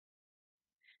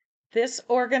This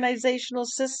organizational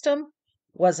system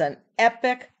was an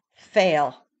epic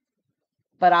fail,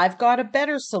 but I've got a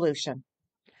better solution.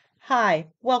 Hi,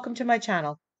 welcome to my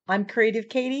channel. I'm Creative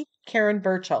Katie, Karen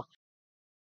Burchill.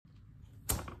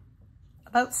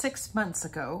 About 6 months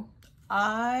ago,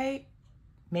 I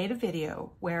made a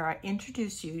video where I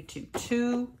introduced you to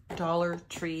 2 Dollar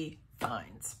Tree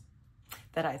finds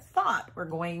that I thought were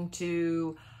going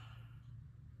to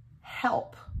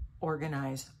help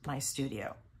organize my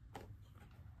studio.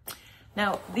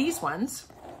 Now, these ones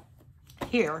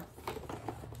here,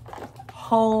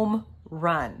 home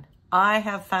run. I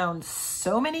have found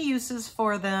so many uses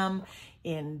for them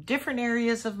in different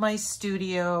areas of my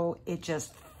studio. It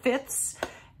just fits,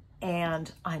 and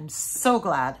I'm so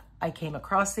glad I came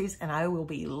across these, and I will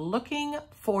be looking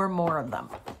for more of them.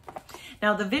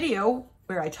 Now, the video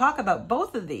where I talk about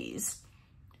both of these,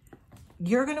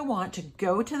 you're going to want to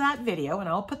go to that video, and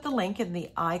I'll put the link in the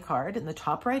iCard in the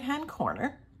top right-hand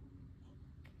corner.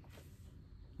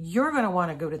 You're going to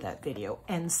want to go to that video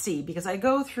and see, because I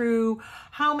go through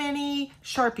how many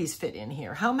Sharpies fit in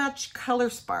here, how much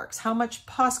color sparks, how much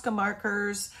Posca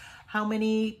markers, how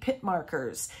many pit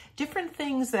markers, different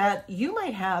things that you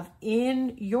might have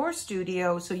in your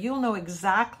studio, so you'll know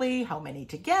exactly how many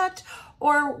to get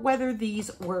or whether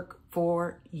these work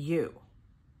for you.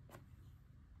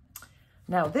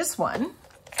 Now this one,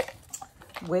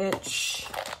 which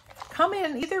come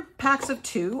in either packs of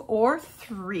 2 or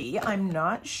 3, I'm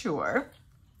not sure.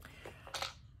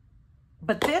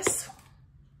 But this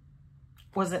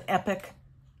was an epic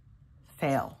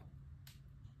fail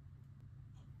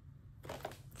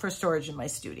for storage in my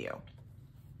studio.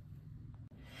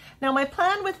 Now my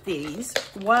plan with these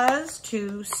was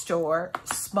to store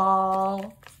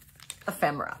small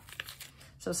ephemera.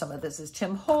 So some of this is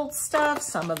Tim Holtz stuff,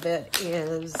 some of it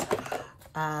is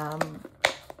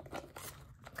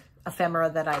ephemera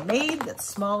that I made that's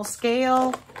small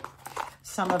scale.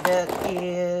 Some of it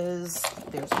is,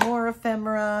 there's more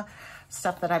ephemera,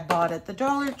 stuff that I bought at the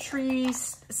Dollar Tree,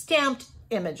 stamped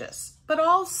images, but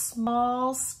all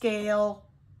small scale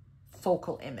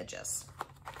focal images.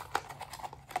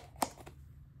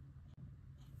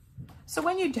 So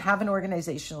when you have an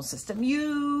organizational system,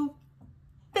 you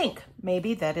think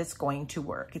maybe that it's going to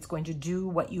work. It's going to do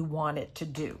what you want it to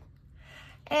do.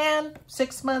 And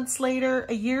 6 months later,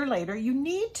 a year later, you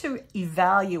need to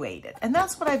evaluate it. And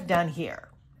that's what I've done here.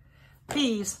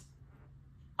 These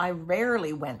I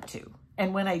rarely went to.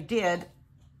 And when I did,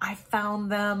 I found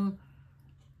them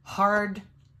hard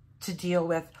to deal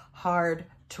with, hard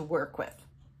to work with.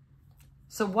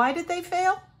 So why did they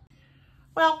fail?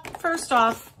 Well, first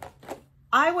off,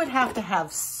 I would have to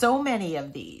have so many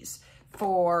of these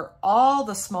for all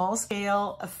the small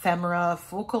scale ephemera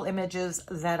focal images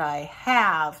that I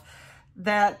have,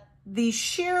 that the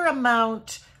sheer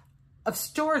amount of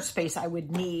storage space I would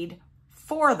need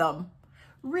for them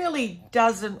really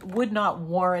would not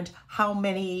warrant how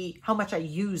much I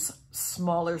use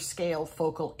smaller scale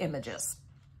focal images.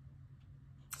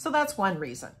 So that's one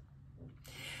reason.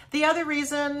 The other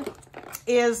reason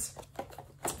is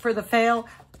for the fail,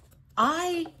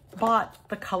 I bought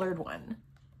the colored one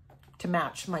to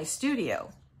match my studio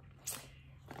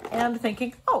and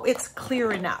thinking, oh, it's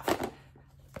clear enough.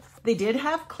 They did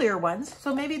have clear ones,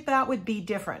 so maybe that would be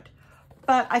different.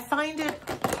 But I find it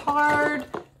hard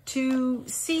to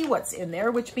see what's in there,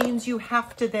 which means you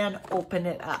have to then open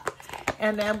it up.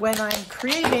 And then when I'm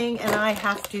creating and I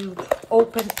have to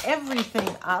open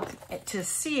everything up to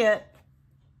see it,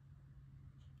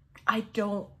 I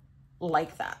don't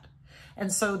like that.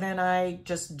 And so then I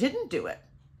just didn't do it.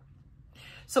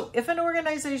 So if an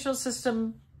organizational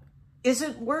system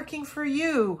isn't working for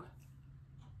you,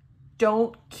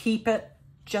 don't keep it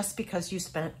just because you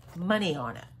spent money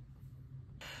on it.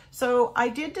 So I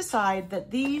did decide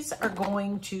that these are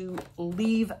going to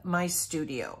leave my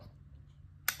studio.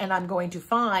 And I'm going to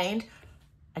find,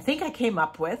 I think I came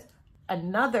up with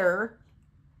another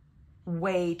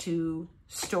way to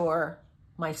store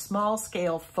my small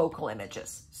scale focal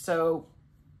images. So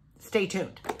stay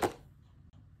tuned.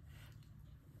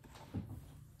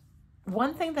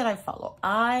 One thing that I follow,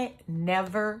 I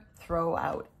never throw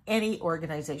out any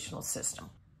organizational system.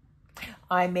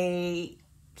 I may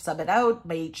sub it out,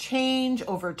 may change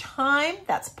over time.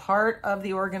 That's part of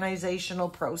the organizational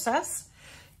process.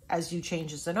 As you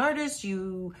change as an artist,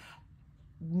 you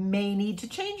may need to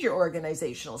change your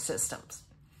organizational systems.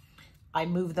 I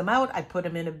move them out, I put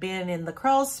them in a bin in the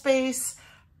crawl space,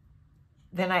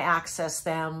 then I access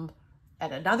them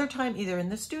at another time, either in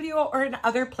the studio or in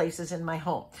other places in my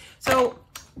home. So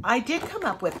I did come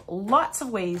up with lots of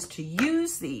ways to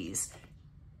use these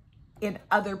in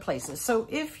other places. So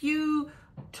if you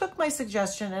took my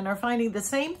suggestion and are finding the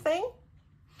same thing,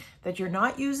 that you're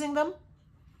not using them,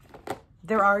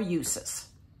 there are uses.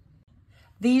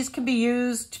 These can be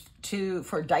used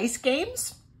for dice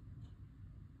games,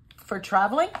 for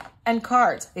traveling, and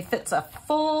cards. It fits a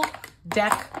full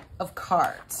deck of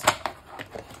cards.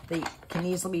 They can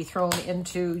easily be thrown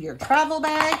into your travel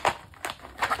bag.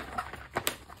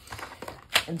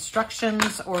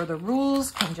 Instructions or the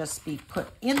rules can just be put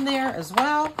in there as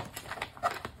well.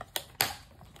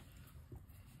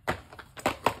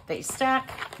 They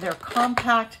stack, they're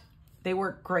compact, they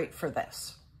work great for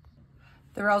this.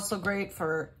 They're also great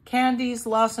for candies,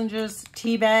 lozenges,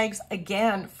 tea bags,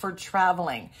 again, for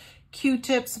traveling.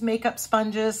 Q-tips, makeup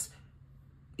sponges,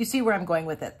 you see where I'm going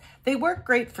with it. They work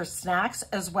great for snacks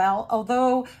as well,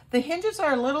 although the hinges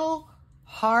are a little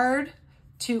hard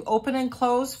to open and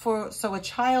close so a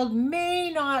child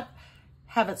may not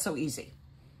have it so easy.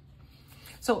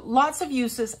 So lots of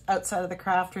uses outside of the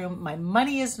craft room. My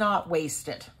money is not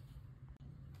wasted.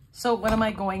 So what am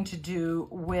I going to do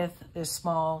with this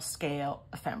small scale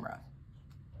ephemera?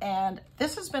 And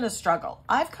this has been a struggle.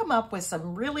 I've come up with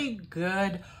some really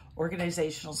good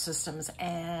organizational systems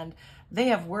and they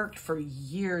have worked for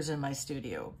years in my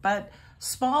studio, but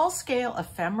small scale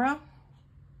ephemera,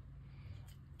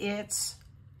 it's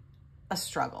a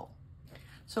struggle.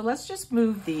 So let's just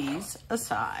move these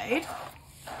aside.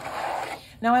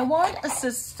 Now I want a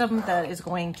system that is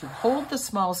going to hold the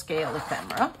small scale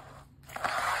ephemera.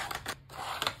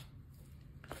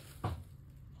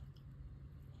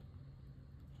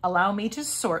 Allow me to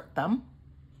sort them,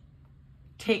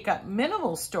 take up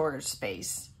minimal storage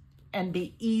space, and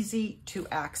be easy to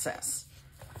access.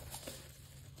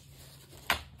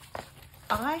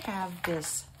 I have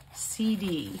this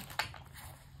CD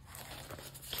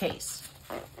case.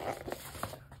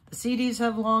 The CDs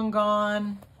have long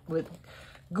gone with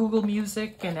Google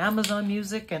Music and Amazon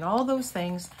Music and all those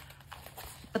things.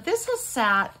 But this has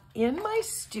sat in my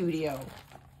studio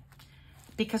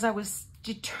because I was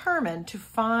determined to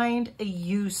find a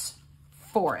use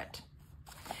for it.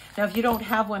 Now, if you don't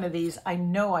have one of these, I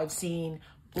know I've seen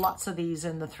lots of these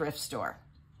in the thrift store.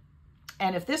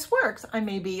 And if this works, I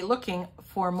may be looking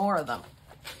for more of them.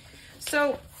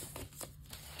 So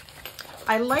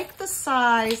I like the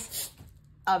size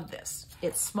of this.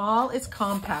 It's small, it's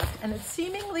compact, and it's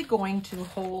seemingly going to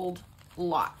hold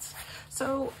lots.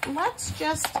 So let's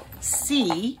just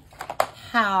see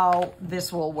how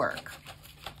this will work.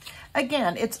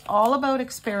 Again, it's all about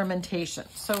experimentation.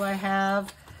 So I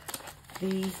have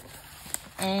the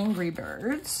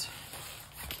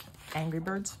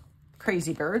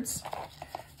Crazy Birds,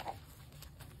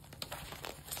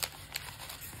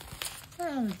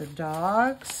 and the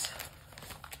dogs.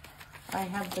 I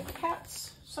have the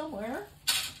cats somewhere.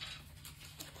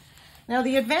 Now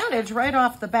the advantage right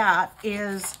off the bat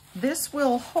is this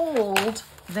will hold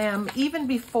them even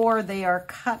before they are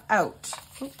cut out.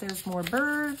 Oh, there's more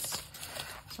birds.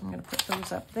 So I'm going to put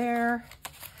those up there.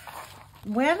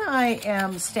 When I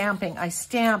am stamping, I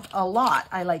stamp a lot.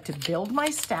 I like to build my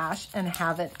stash and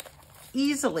have it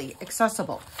easily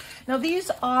accessible. Now these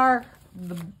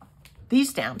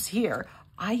stamps here,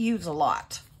 I use a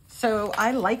lot. So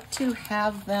I like to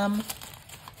have them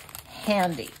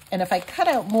handy. And if I cut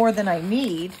out more than I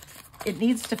need, it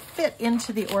needs to fit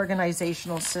into the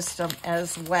organizational system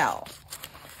as well.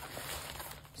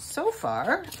 So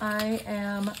far, I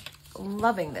am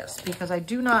loving this because I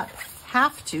do not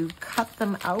have to cut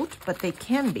them out, but they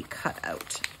can be cut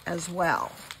out as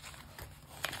well.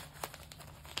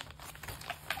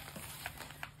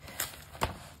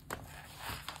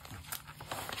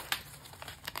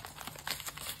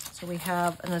 So we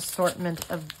have an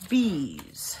assortment of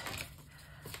bees.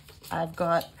 I've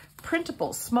got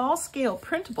printables, small scale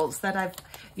printables that I've,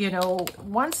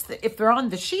 if they're on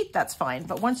the sheet, that's fine.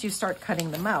 But once you start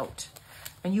cutting them out,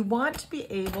 and you want to be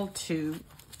able to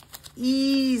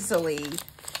easily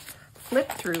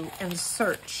flip through and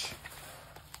search.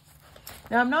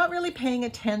 Now, I'm not really paying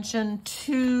attention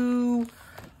to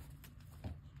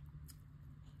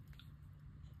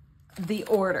the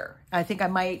order. I think I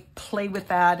might play with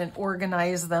that and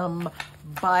organize them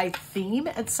by theme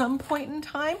at some point in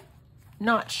time.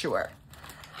 Not sure.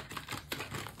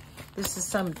 This is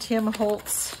some Tim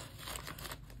Holtz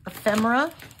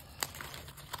ephemera.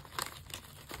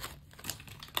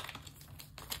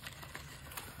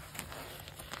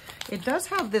 It does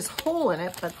have this hole in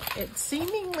it, but it's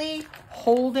seemingly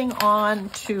holding on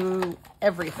to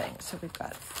everything. So we've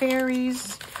got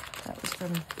fairies. That was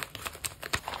from...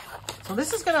 So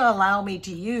this is going to allow me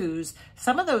to use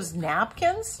some of those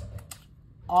napkins.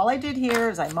 All I did here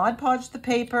is I Mod Podged the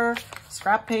paper,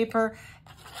 scrap paper,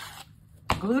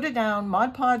 glued it down,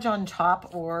 Mod Podge on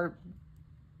top, or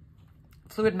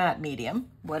fluid matte medium,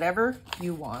 whatever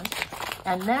you want.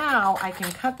 And now I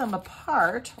can cut them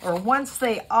apart, or once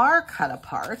they are cut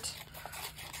apart,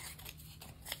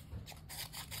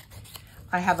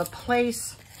 I have a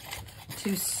place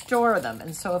to store them.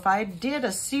 And so if I did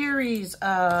a series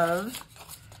of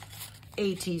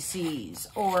ATCs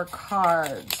or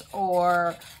cards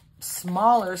or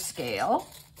smaller scale,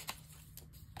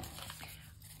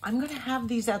 I'm going to have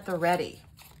these at the ready.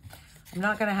 I'm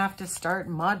not going to have to start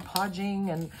Mod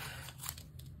Podging and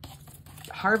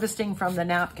harvesting from the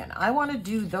napkin. I want to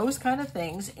do those kind of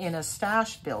things in a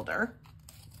stash builder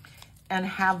and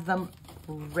have them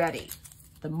ready.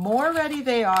 The more ready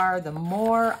they are, the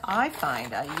more I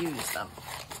find I use them.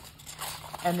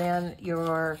 And then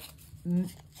your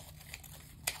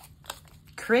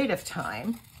creative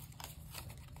time,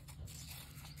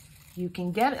 you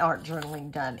can get art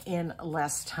journaling done in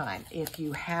less time if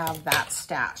you have that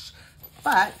stash.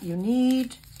 But you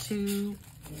need to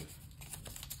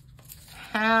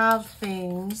have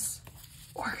things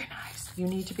organized. You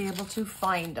need to be able to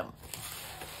find them.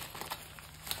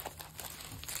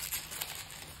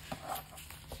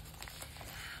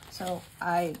 So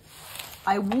I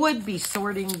would be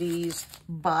sorting these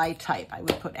by type. I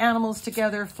would put animals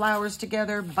together, flowers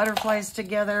together, butterflies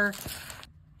together.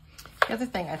 The other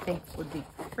thing I think would be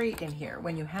great in here,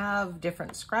 when you have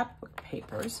different scrapbook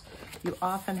papers, you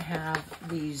often have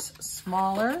these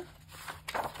smaller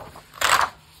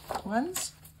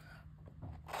ones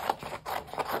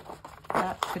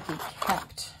that could be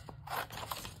kept.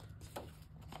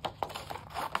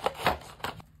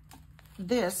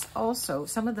 This also,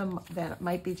 some of them that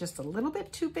might be just a little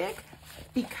bit too big,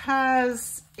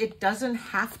 because it doesn't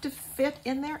have to fit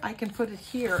in there. I can put it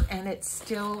here and it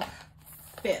still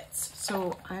fits.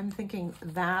 So I'm thinking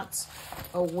that's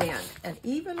a win. And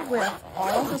even with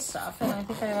all the stuff, and I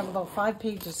think I have about 5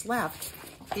 pages left,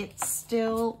 it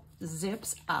still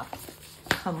zips up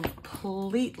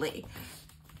completely.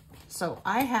 So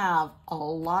I have a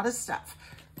lot of stuff.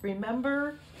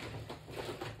 Remember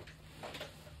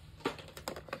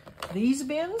these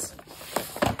bins?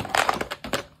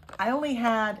 I only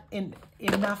had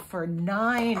enough for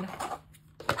 9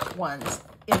 ones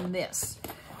in this.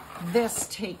 This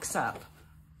takes up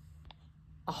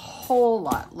a whole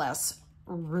lot less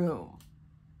room.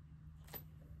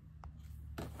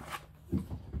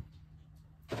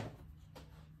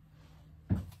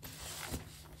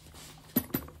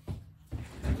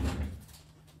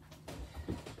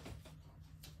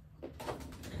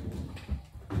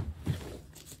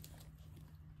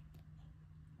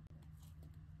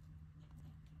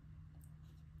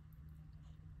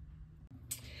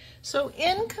 So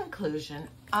in conclusion,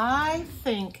 I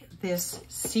think this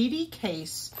CD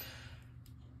case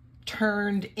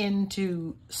turned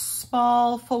into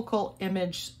small focal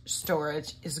image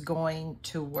storage is going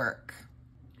to work.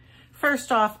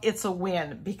 First off, it's a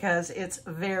win because it's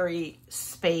very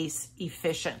space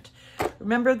efficient.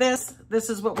 Remember this? This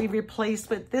is what we replaced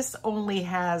with. This only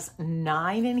has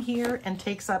 9 in here and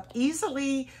takes up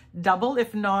easily double,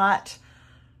 if not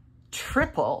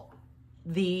triple,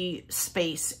 the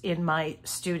space in my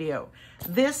studio.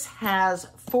 This has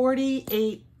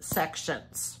 48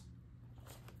 sections.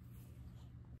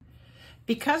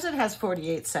 Because it has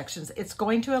 48 sections, it's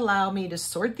going to allow me to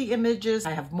sort the images.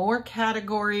 I have more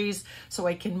categories, so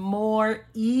I can more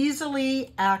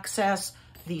easily access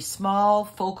the small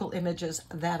focal images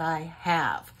that I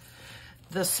have.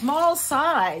 The small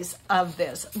size of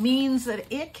this means that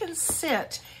it can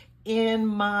sit in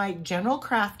my general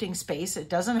crafting space. It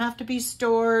doesn't have to be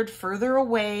stored further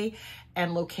away,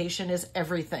 and location is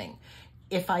everything.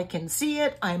 If I can see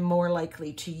it, I'm more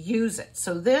likely to use it.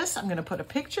 So this, I'm going to put a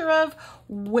picture of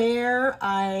where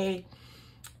I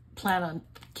plan on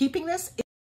keeping this.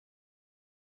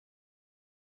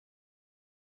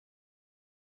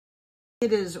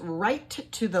 It is right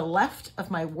to the left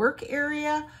of my work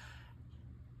area,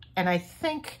 and I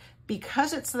think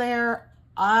because it's there,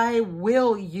 I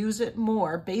will use it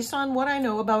more based on what I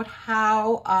know about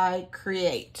how I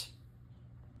create.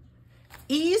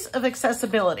 Ease of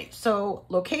accessibility. So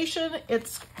location,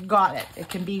 it's got it. It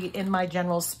can be in my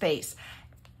general space.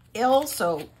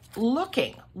 Also,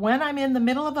 looking, when I'm in the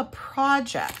middle of a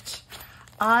project,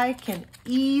 I can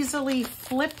easily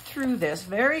flip through this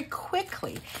very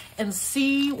quickly and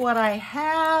see what I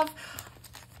have,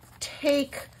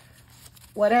 take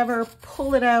whatever,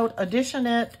 pull it out, addition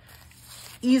it,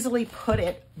 easily put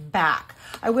it back.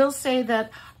 I will say that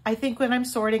I think when I'm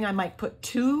sorting, I might put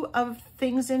 2 of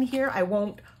things in here. I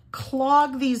won't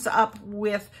clog these up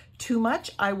with too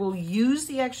much, I will use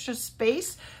the extra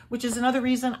space, which is another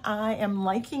reason I am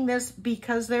liking this,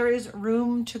 because there is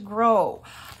room to grow.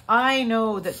 I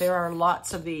know that there are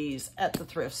lots of these at the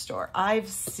thrift store. I've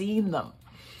seen them.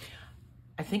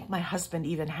 I think my husband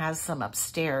even has some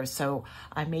upstairs, so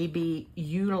I may be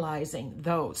utilizing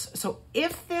those. So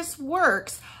if this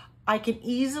works, I can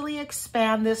easily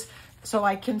expand this so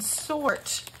I can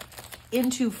sort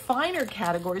into finer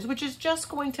categories, which is just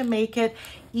going to make it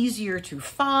easier to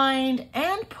find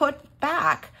and put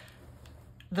back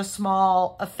the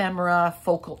small ephemera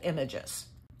focal images.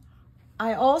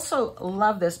 I also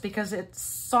love this because it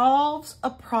solves a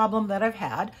problem that I've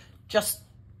had, just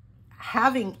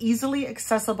having easily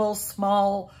accessible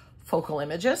small focal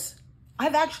images.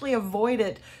 I've actually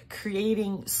avoided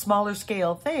creating smaller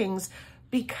scale things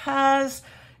because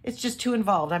it's just too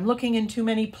involved. I'm looking in too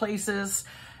many places.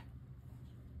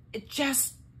 It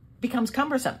just becomes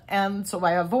cumbersome, and so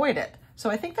I avoid it. So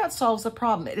I think that solves the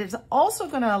problem. It is also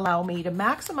going to allow me to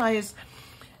maximize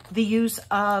the use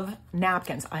of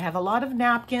napkins. I have a lot of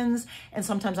napkins, and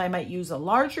sometimes I might use a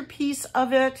larger piece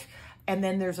of it, and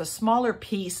then there's a smaller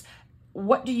piece.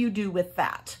 What do you do with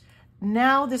that?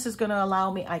 Now this is going to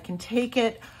allow me, I can take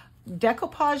it,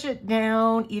 decoupage it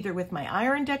down either with my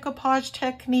iron decoupage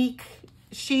technique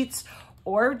sheets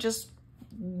or just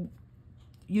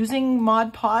using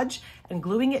Mod Podge and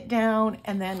gluing it down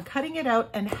and then cutting it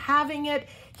out and having it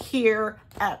here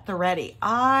at the ready.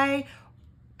 I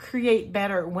create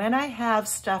better when I have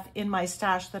stuff in my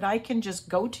stash that I can just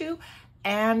go to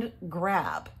and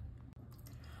grab.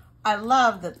 I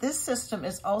love that this system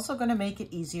is also going to make it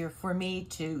easier for me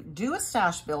to do a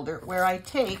stash builder where I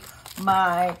take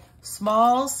my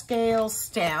small scale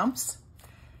stamps,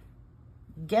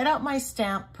 get out my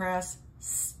stamp press,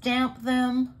 stamp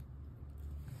them,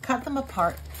 cut them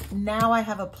apart. Now I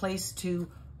have a place to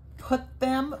put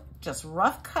them, just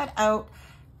rough cut out,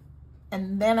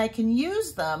 and then I can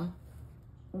use them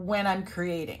when I'm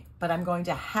creating, but I'm going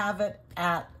to have it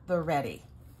at the ready.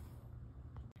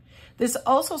 This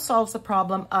also solves the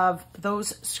problem of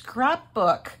those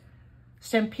scrapbook,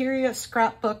 Stamperia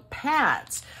scrapbook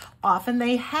pads. Often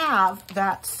they have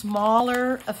that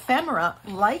smaller ephemera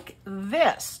like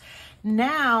this.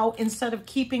 Now, instead of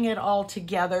keeping it all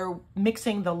together,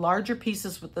 mixing the larger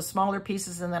pieces with the smaller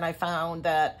pieces, and then I found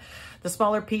that the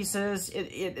smaller pieces,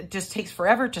 it just takes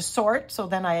forever to sort, so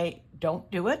then I don't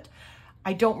do it.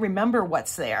 I don't remember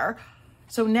what's there.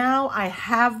 So now I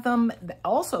have them.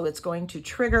 Also, it's going to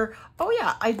trigger, oh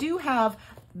yeah, I do have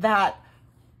that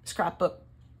scrapbook,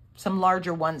 some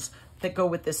larger ones that go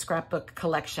with this scrapbook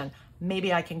collection.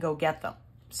 Maybe I can go get them.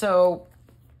 So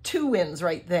 2 wins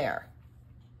right there.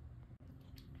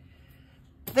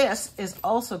 This is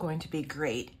also going to be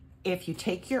great if you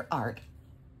take your art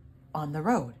on the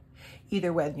road,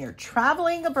 either when you're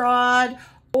traveling abroad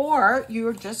or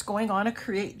you're just going on a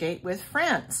create date with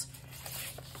friends.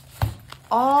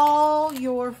 All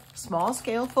your small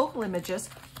scale focal images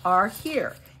are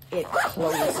here. It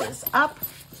closes up,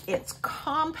 it's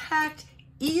compact,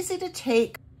 easy to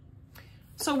take.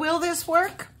 So will this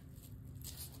work?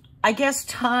 I guess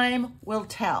time will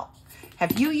tell.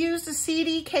 Have you used a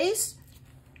CD case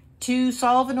to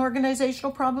solve an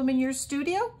organizational problem in your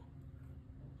studio?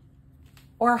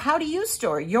 Or how do you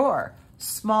store your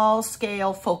small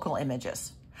scale focal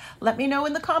images? Let me know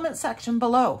in the comment section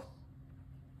below.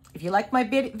 If you like my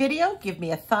video, give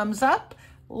me a thumbs up,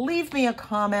 leave me a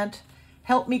comment,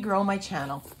 help me grow my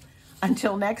channel.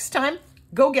 Until next time,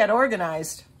 go get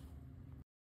organized.